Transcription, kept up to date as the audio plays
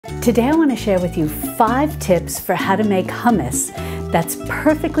Today I want to share with you 5 tips for how to make hummus that's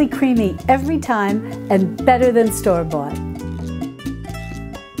perfectly creamy every time and better than store-bought.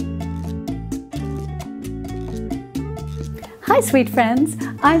 Hi sweet friends,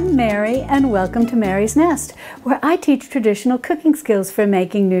 I'm Mary and welcome to Mary's Nest, where I teach traditional cooking skills for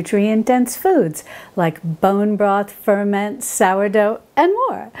making nutrient-dense foods like bone broth, ferment, sourdough, and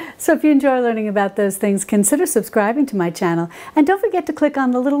more. So if you enjoy learning about those things, consider subscribing to my channel and don't forget to click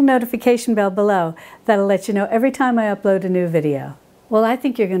on the little notification bell below. That'll let you know every time I upload a new video. Well, I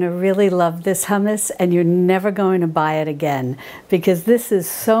think you're going to really love this hummus and you're never going to buy it again because this is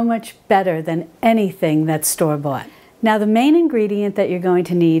so much better than anything that's store-bought. Now, the main ingredient that you're going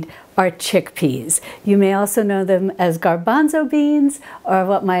to need are chickpeas. You may also know them as garbanzo beans, or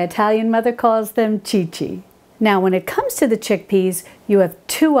what my Italian mother calls them, chichi. Now, when it comes to the chickpeas, you have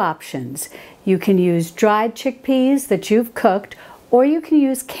 2 options. You can use dried chickpeas that you've cooked, or you can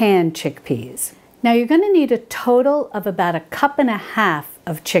use canned chickpeas. Now, you're going to need a total of about 1.5 cups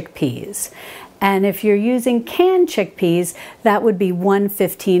of chickpeas. And if you're using canned chickpeas, that would be 1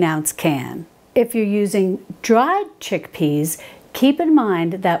 15-ounce can. If you're using dried chickpeas, keep in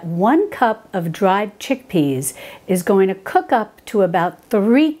mind that 1 cup of dried chickpeas is going to cook up to about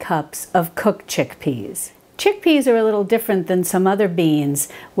 3 cups of cooked chickpeas. Chickpeas are a little different than some other beans,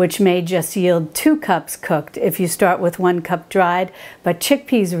 which may just yield 2 cups cooked if you start with 1 cup dried, but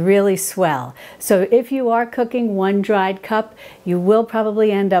chickpeas really swell. So if you are cooking 1 dried cup, you will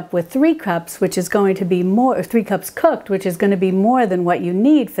probably end up with 3 cups, which is going to be more, or 3 cups cooked, which is going to be more than what you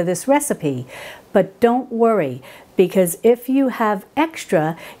need for this recipe. But don't worry, because if you have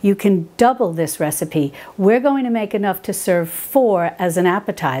extra, you can double this recipe. We're going to make enough to serve 4 as an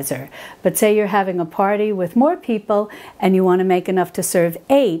appetizer. But say you're having a party with more people and you want to make enough to serve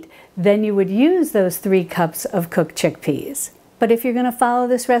 8, then you would use those 3 cups of cooked chickpeas. But if you're going to follow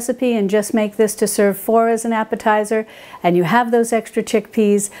this recipe and just make this to serve 4 as an appetizer and you have those extra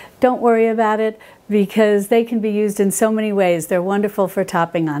chickpeas, don't worry about it because they can be used in so many ways. They're wonderful for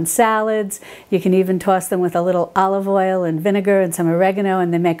topping on salads. You can even toss them with a little olive oil and vinegar and some oregano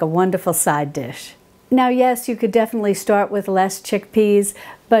and they make a wonderful side dish. Now, yes, you could definitely start with less chickpeas,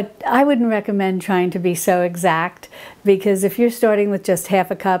 but I wouldn't recommend trying to be so exact because if you're starting with just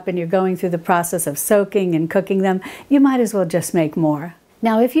 1/2 cup and you're going through the process of soaking and cooking them, you might as well just make more.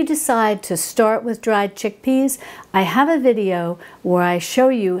 Now, if you decide to start with dried chickpeas, I have a video where I show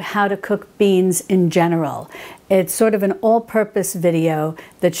you how to cook beans in general. It's sort of an all-purpose video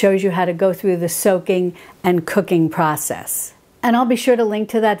that shows you how to go through the soaking and cooking process. And I'll be sure to link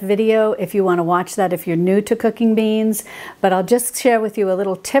to that video if you want to watch that if you're new to cooking beans. But I'll just share with you a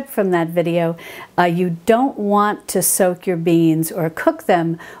little tip from that video. You don't want to soak your beans or cook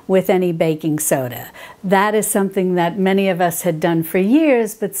them with any baking soda. That is something that many of us had done for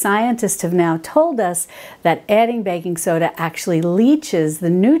years, but scientists have now told us that adding baking soda actually leaches the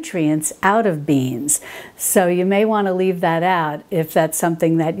nutrients out of beans. So you may want to leave that out if that's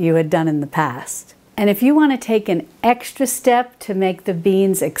something that you had done in the past. And if you want to take an extra step to make the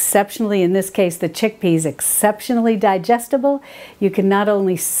beans exceptionally, in this case the chickpeas, exceptionally digestible, you can not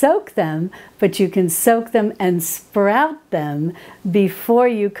only soak them, but you can soak them and sprout them before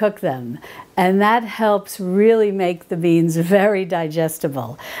you cook them. And that helps really make the beans very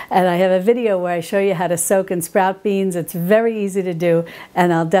digestible. And I have a video where I show you how to soak and sprout beans. It's very easy to do,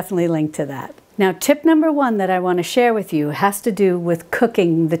 and I'll definitely link to that. Now, tip number 1 that I want to share with you has to do with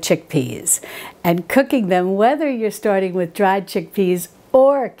cooking the chickpeas and cooking them whether you're starting with dried chickpeas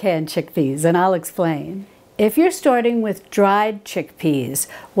or canned chickpeas, and I'll explain. If you're starting with dried chickpeas,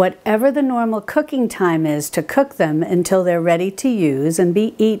 whatever the normal cooking time is to cook them until they're ready to use and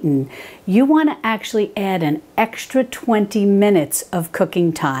be eaten, you want to actually add an extra 20 minutes of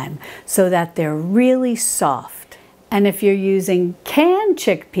cooking time so that they're really soft. And if you're using canned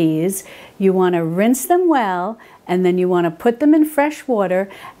chickpeas, you want to rinse them well, and then you want to put them in fresh water,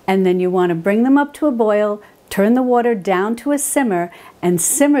 and then you want to bring them up to a boil, turn the water down to a simmer, and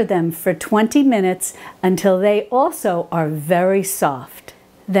simmer them for 20 minutes until they also are very soft.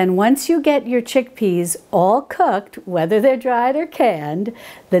 Then once you get your chickpeas all cooked, whether they're dried or canned,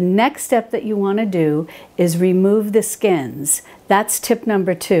 the next step that you want to do is remove the skins. That's tip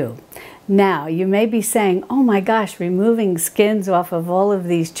number 2. Now, you may be saying, oh my gosh, removing skins off of all of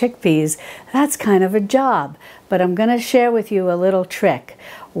these chickpeas, that's kind of a job. But I'm going to share with you a little trick.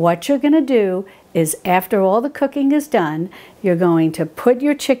 What you're going to do is after all the cooking is done, you're going to put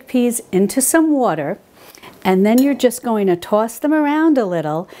your chickpeas into some water, and then you're just going to toss them around a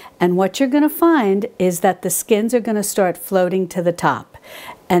little, and what you're going to find is that the skins are going to start floating to the top.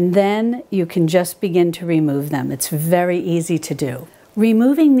 And then you can just begin to remove them. It's very easy to do.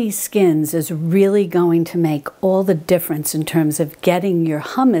 Removing these skins is really going to make all the difference in terms of getting your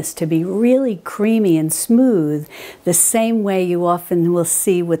hummus to be really creamy and smooth, the same way you often will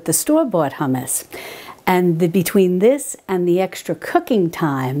see with the store-bought hummus. And between this and the extra cooking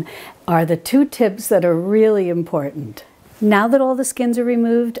time are the two tips that are really important. Now that all the skins are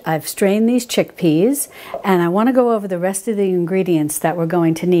removed, I've strained these chickpeas, and I want to go over the rest of the ingredients that we're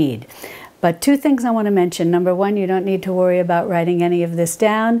going to need. But two things I want to mention. Number one, you don't need to worry about writing any of this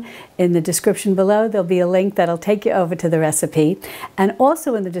down. In the description below, there'll be a link that'll take you over to the recipe. And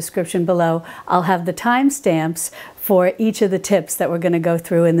also in the description below, I'll have the timestamps for each of the tips that we're going to go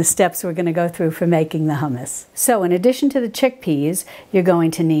through and the steps we're going to go through for making the hummus. So in addition to the chickpeas, you're going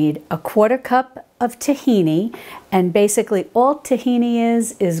to need a 1/4 cup of tahini. And basically all tahini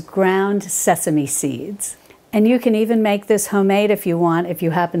is ground sesame seeds. And you can even make this homemade if you want, if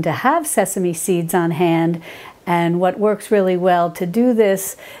you happen to have sesame seeds on hand. And what works really well to do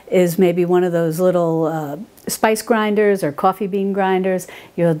this is maybe one of those little spice grinders or coffee bean grinders.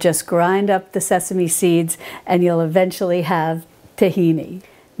 You'll just grind up the sesame seeds and you'll eventually have tahini.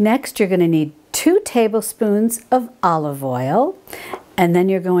 Next, you're going to need 2 tablespoons of olive oil. And then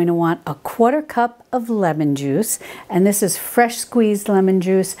you're going to want a 1/4 cup of lemon juice. And this is fresh squeezed lemon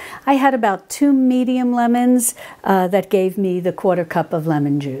juice. I had about 2 medium lemons that gave me the 1/4 cup of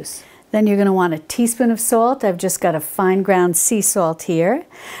lemon juice. Then you're going to want a teaspoon of salt. I've just got a fine ground sea salt here.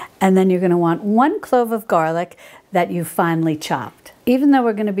 And then you're going to want 1 clove of garlic that you've finely chopped. Even though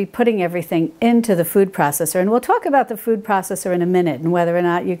we're going to be putting everything into the food processor, and we'll talk about the food processor in a minute and whether or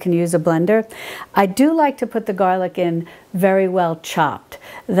not you can use a blender, I do like to put the garlic in very well chopped.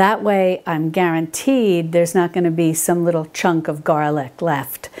 That way I'm guaranteed there's not going to be some little chunk of garlic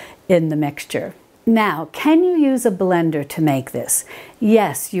left in the mixture. Now, can you use a blender to make this?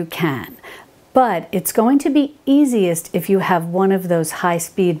 Yes, you can. But it's going to be easiest if you have one of those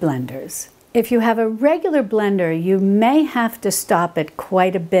high-speed blenders. If you have a regular blender, you may have to stop it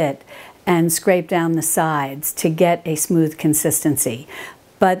quite a bit and scrape down the sides to get a smooth consistency.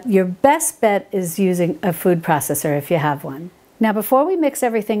 But your best bet is using a food processor if you have one. Now, before we mix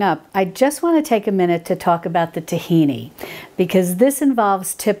everything up, I just want to take a minute to talk about the tahini, because this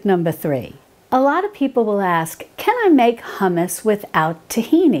involves tip number 3. A lot of people will ask, can I make hummus without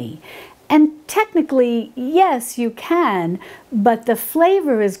tahini? And technically, yes, you can, but the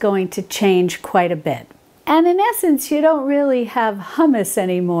flavor is going to change quite a bit. And in essence, you don't really have hummus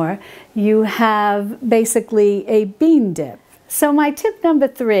anymore. You have basically a bean dip. So my tip number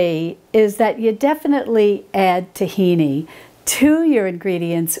 3 is that you definitely add tahini to your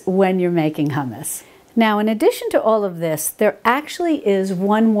ingredients when you're making hummus. Now, in addition to all of this, there actually is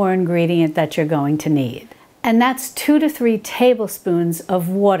one more ingredient that you're going to need. And that's 2 to 3 tablespoons of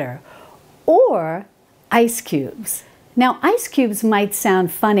water, or ice cubes. Now, ice cubes might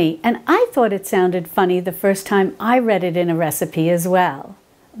sound funny, and I thought it sounded funny the first time I read it in a recipe as well.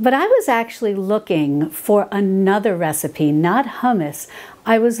 But I was actually looking for another recipe, not hummus.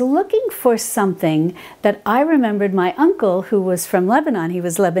 I was looking for something that I remembered my uncle, who was from Lebanon, he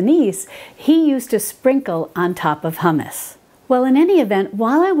was Lebanese, he used to sprinkle on top of hummus. Well, in any event,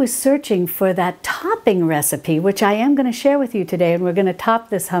 while I was searching for that topping recipe, which I am going to share with you today, and we're going to top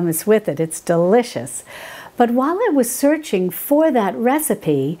this hummus with it, it's delicious. But while I was searching for that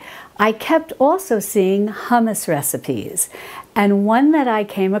recipe, I kept also seeing hummus recipes. And one that I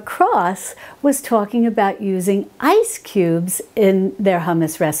came across was talking about using ice cubes in their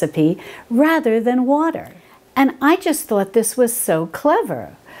hummus recipe rather than water. And I just thought this was so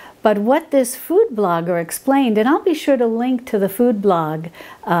clever. But what this food blogger explained, and I'll be sure to link to the food blog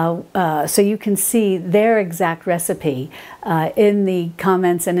so you can see their exact recipe in the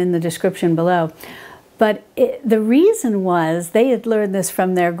comments and in the description below. But the reason was they had learned this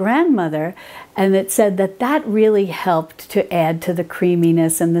from their grandmother, and it said that that really helped to add to the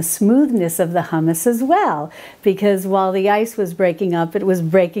creaminess and the smoothness of the hummus as well, because while the ice was breaking up, it was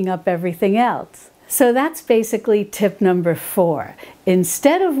breaking up everything else. So that's basically tip number 4.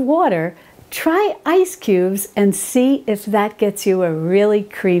 Instead of water, try ice cubes and see if that gets you a really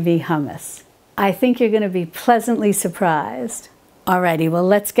creamy hummus. I think you're going to be pleasantly surprised. Alrighty, well,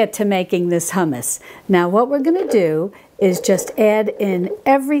 let's get to making this hummus. Now what we're going to do is just add in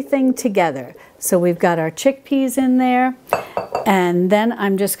everything together. So we've got our chickpeas in there, and then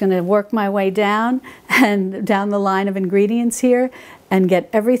I'm just going to work my way down the line of ingredients here and get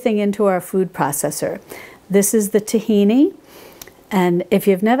everything into our food processor. This is the tahini, and if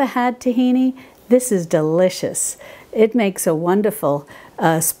you've never had tahini, this is delicious. It makes a wonderful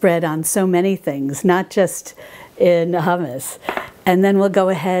spread on so many things, not just in hummus. And then we'll go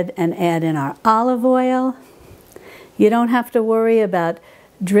ahead and add in our olive oil. You don't have to worry about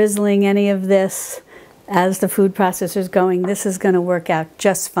drizzling any of this as the food processor is going. This is going to work out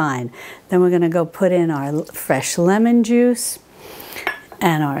just fine. Then we're going to go put in our fresh lemon juice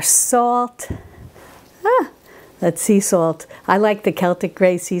and our salt. That's sea salt. I like the Celtic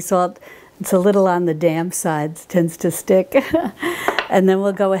gray sea salt. It's a little on the damp side, it tends to stick. And then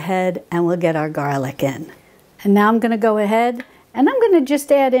we'll go ahead and we'll get our garlic in. And now I'm going to go ahead and I'm going to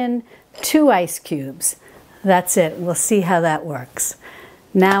just add in 2 ice cubes. That's it. We'll see how that works.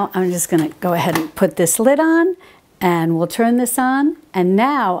 Now I'm just going to go ahead and put this lid on and we'll turn this on. And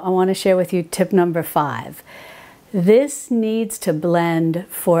now I want to share with you tip number 5. This needs to blend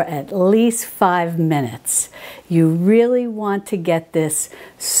for at least 5 minutes. You really want to get this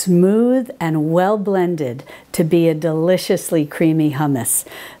smooth and well blended to be a deliciously creamy hummus.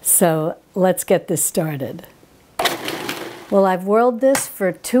 So let's get this started. Well, I've whirled this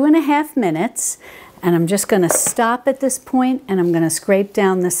for 2.5 minutes, and I'm just going to stop at this point and I'm going to scrape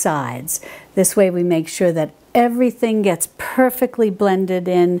down the sides. This way we make sure that everything gets perfectly blended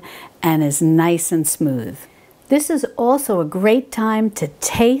in and is nice and smooth. This is also a great time to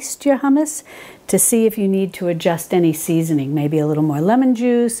taste your hummus to see if you need to adjust any seasoning, maybe a little more lemon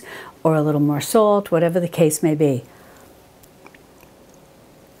juice or a little more salt, whatever the case may be.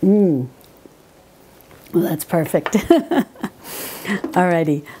 Well, that's perfect.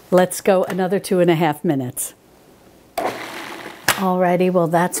 Alrighty, let's go another 2.5 minutes. Alrighty, well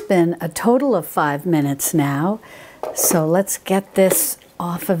that's been a total of 5 minutes now. So let's get this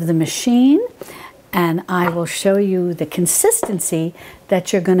off of the machine. And I will show you the consistency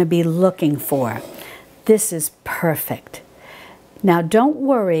that you're going to be looking for. This is perfect. Now don't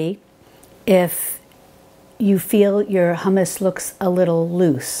worry if you feel your hummus looks a little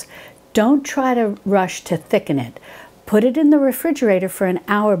loose. Don't try to rush to thicken it. Put it in the refrigerator for an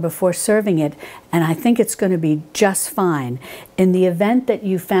hour before serving it, and I think it's going to be just fine. In the event that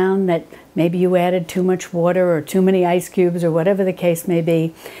you found that maybe you added too much water or too many ice cubes or whatever the case may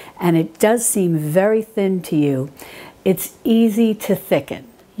be, and it does seem very thin to you, it's easy to thicken.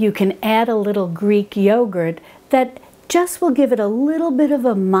 You can add a little Greek yogurt that just will give it a little bit of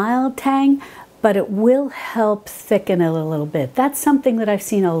a mild tang, but it will help thicken it a little bit. That's something that I've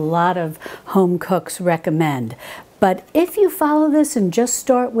seen a lot of home cooks recommend. But if you follow this and just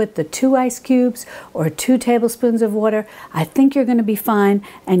start with the 2 ice cubes or 2 tablespoons of water, I think you're going to be fine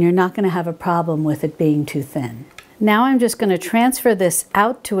and you're not going to have a problem with it being too thin. Now I'm just going to transfer this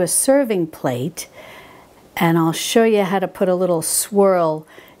out to a serving plate, and I'll show you how to put a little swirl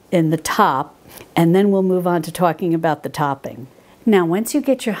in the top, and then we'll move on to talking about the topping. Now, once you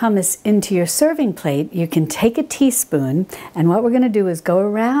get your hummus into your serving plate, you can take a teaspoon, and what we're going to do is go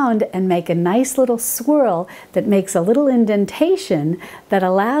around and make a nice little swirl that makes a little indentation that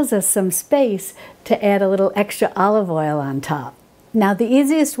allows us some space to add a little extra olive oil on top. Now, the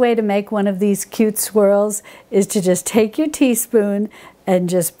easiest way to make one of these cute swirls is to just take your teaspoon and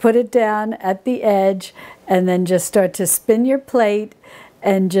just put it down at the edge, and then just start to spin your plate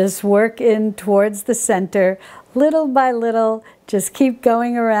and just work in towards the center, little by little. Just keep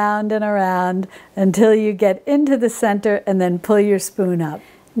going around and around until you get into the center, and then pull your spoon up.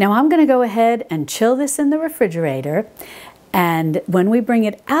 Now I'm going to go ahead and chill this in the refrigerator, and when we bring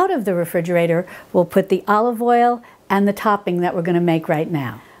it out of the refrigerator, we'll put the olive oil and the topping that we're going to make right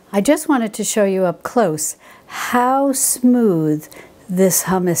now. I just wanted to show you up close how smooth this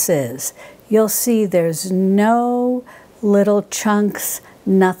hummus is. You'll see there's no little chunks,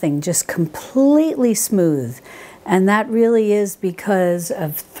 nothing, just completely smooth. And that really is because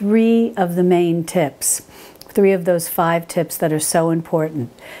of 3 of the main tips, 3 of those 5 tips that are so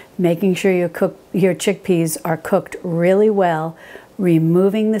important. Making sure your chickpeas are cooked really well,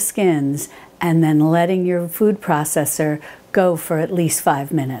 removing the skins, and then letting your food processor go for at least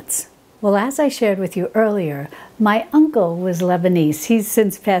 5 minutes. Well, as I shared with you earlier, my uncle was Lebanese. He's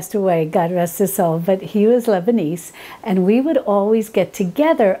since passed away, God rest his soul, but he was Lebanese, and we would always get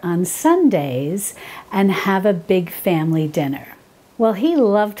together on Sundays and have a big family dinner. Well, he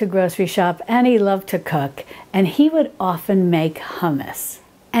loved to grocery shop and he loved to cook, and he would often make hummus.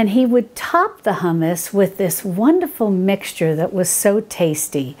 And he would top the hummus with this wonderful mixture that was so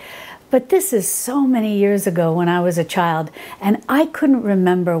tasty. But this is so many years ago when I was a child, and I couldn't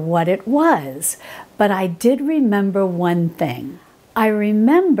remember what it was. But I did remember one thing. I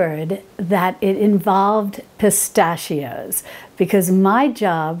remembered that it involved pistachios, because my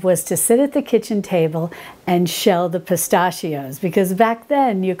job was to sit at the kitchen table and shell the pistachios, because back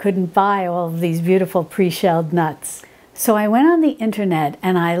then you couldn't buy all of these beautiful pre-shelled nuts. So I went on the internet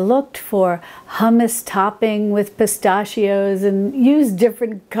and I looked for hummus topping with pistachios and used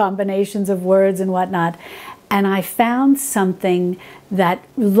different combinations of words and whatnot. and I found something that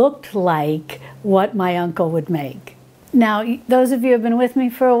looked like what my uncle would make. Now, those of you who have been with me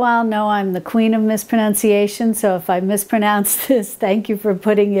for a while know I'm the queen of mispronunciation, so if I mispronounce this, thank you for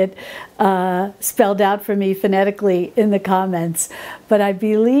putting it spelled out for me phonetically in the comments. But I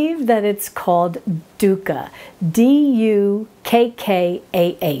believe that it's called Dukkah, D-U-K-K-A-H.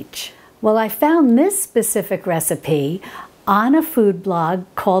 Well, I found this specific recipe on a food blog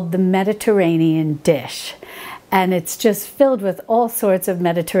called The Mediterranean Dish. And it's just filled with all sorts of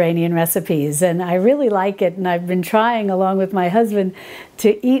Mediterranean recipes. And I really like it. And I've been trying, along with my husband,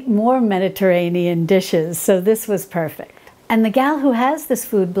 to eat more Mediterranean dishes. So this was perfect. And the gal who has this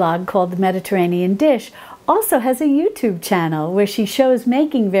food blog called The Mediterranean Dish also has a YouTube channel where she shows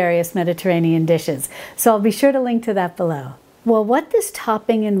making various Mediterranean dishes. So I'll be sure to link to that below. Well, what this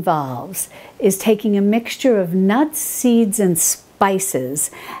topping involves is taking a mixture of nuts, seeds, and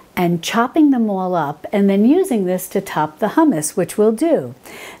spices and chopping them all up and then using this to top the hummus, which we'll do.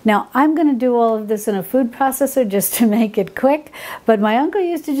 Now, I'm going to do all of this in a food processor just to make it quick, but my uncle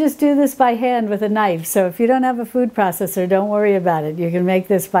used to just do this by hand with a knife, so if you don't have a food processor, don't worry about it. You can make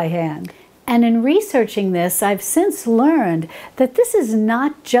this by hand. And in researching this, I've since learned that this is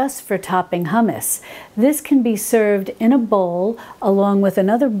not just for topping hummus. This can be served in a bowl along with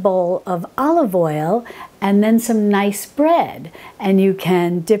another bowl of olive oil and then some nice bread. And you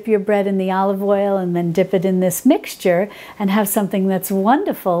can dip your bread in the olive oil and then dip it in this mixture and have something that's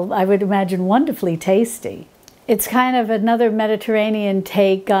wonderful, I would imagine wonderfully tasty. It's kind of another Mediterranean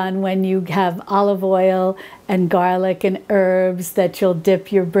take on when you have olive oil and garlic and herbs that you'll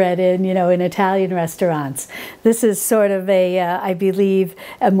dip your bread in, you know, in Italian restaurants. This is sort of a, I believe,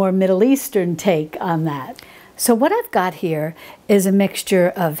 a more Middle Eastern take on that. So what I've got here is a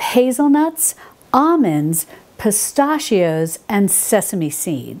mixture of hazelnuts, almonds, pistachios, and sesame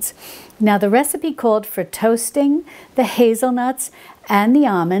seeds. Now the recipe called for toasting the hazelnuts and the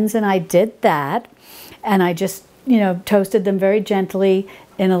almonds, and I did that. And I just, you know, toasted them very gently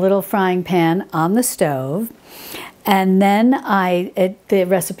in a little frying pan on the stove. And then the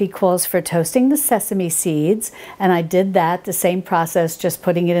recipe calls for toasting the sesame seeds, and I did that, the same process, just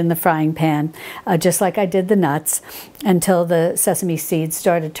putting it in the frying pan, just like I did the nuts, until the sesame seeds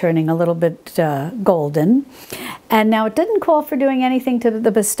started turning a little bit golden. And now it didn't call for doing anything to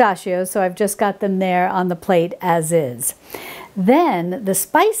the pistachios, so I've just got them there on the plate as is. Then the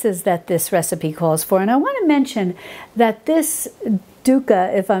spices that this recipe calls for, and I want to mention that this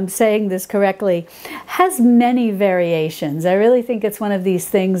Dukkah, if I'm saying this correctly, has many variations. I really think it's one of these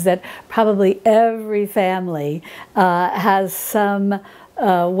things that probably every family has some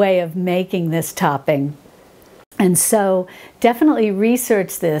way of making this topping. And so definitely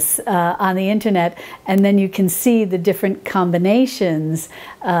research this on the internet, and then you can see the different combinations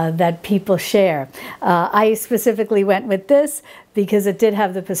that people share. I specifically went with this because it did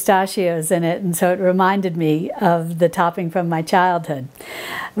have the pistachios in it, and so it reminded me of the topping from my childhood.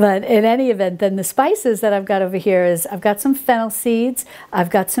 But in any event, then the spices that I've got over here is I've got some fennel seeds, I've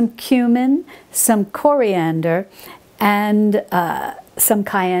got some cumin, some coriander, and some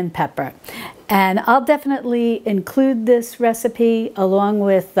cayenne pepper. And I'll definitely include this recipe along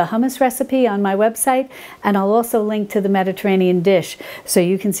with the hummus recipe on my website, and I'll also link to the Mediterranean Dish so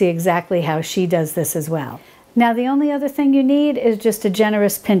you can see exactly how she does this as well. Now the only other thing you need is just a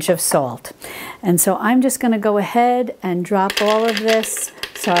generous pinch of salt. And so I'm just going to go ahead and drop all of this.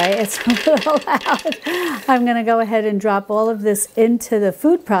 Sorry, it's a little loud. I'm going to go ahead and drop all of this into the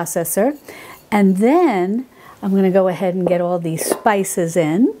food processor, and then I'm going to go ahead and get all these spices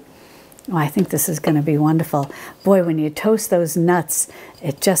in. Oh, I think this is going to be wonderful. Boy, when you toast those nuts,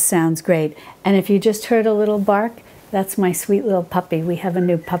 it just sounds great. And if you just heard a little bark, that's my sweet little puppy. We have a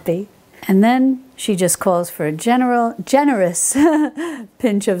new puppy. And then she just calls for a generous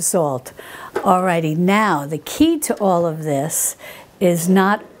pinch of salt. Alrighty, now the key to all of this is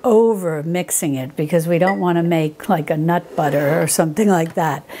not over mixing it, because we don't want to make like a nut butter or something like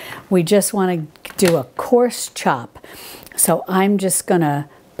that. We just want to do a coarse chop. So I'm just going to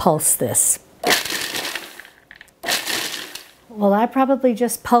pulse this. Well, I probably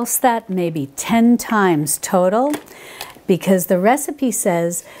just pulsed that maybe 10 times total, because the recipe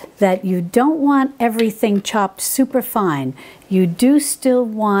says that you don't want everything chopped super fine. You do still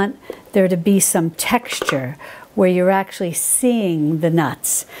want there to be some texture where you're actually seeing the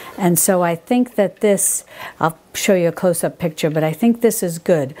nuts. And so I think that this, I'll show you a close-up picture, but I think this is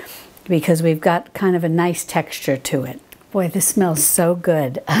good because we've got kind of a nice texture to it. Boy, this smells so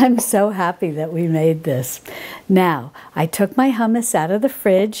good. I'm so happy that we made this. Now, I took my hummus out of the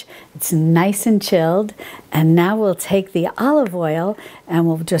fridge. It's nice and chilled. And now we'll take the olive oil and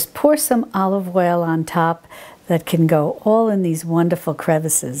we'll just pour some olive oil on top that can go all in these wonderful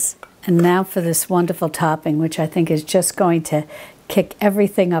crevices. And now for this wonderful topping, which I think is just going to kick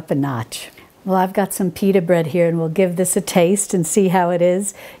everything up a notch. Well, I've got some pita bread here, and we'll give this a taste and see how it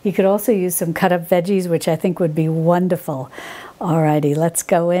is. You could also use some cut up veggies, which I think would be wonderful. Alrighty, let's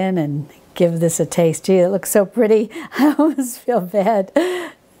go in and give this a taste. Gee, it looks so pretty. I almost feel bad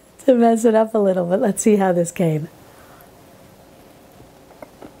to mess it up a little, but let's see how this came.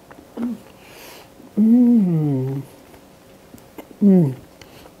 Mmm. Mmm.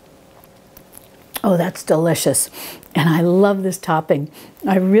 Oh, that's delicious. And I love this topping.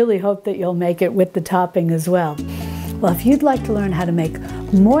 I really hope that you'll make it with the topping as well. Well, if you'd like to learn how to make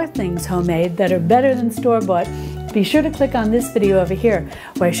more things homemade that are better than store-bought, be sure to click on this video over here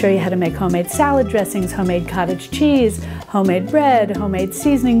where I show you how to make homemade salad dressings, homemade cottage cheese, homemade bread, homemade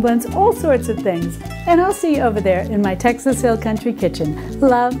seasoning blends, all sorts of things. And I'll see you over there in my Texas Hill Country kitchen.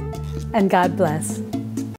 Love and God bless.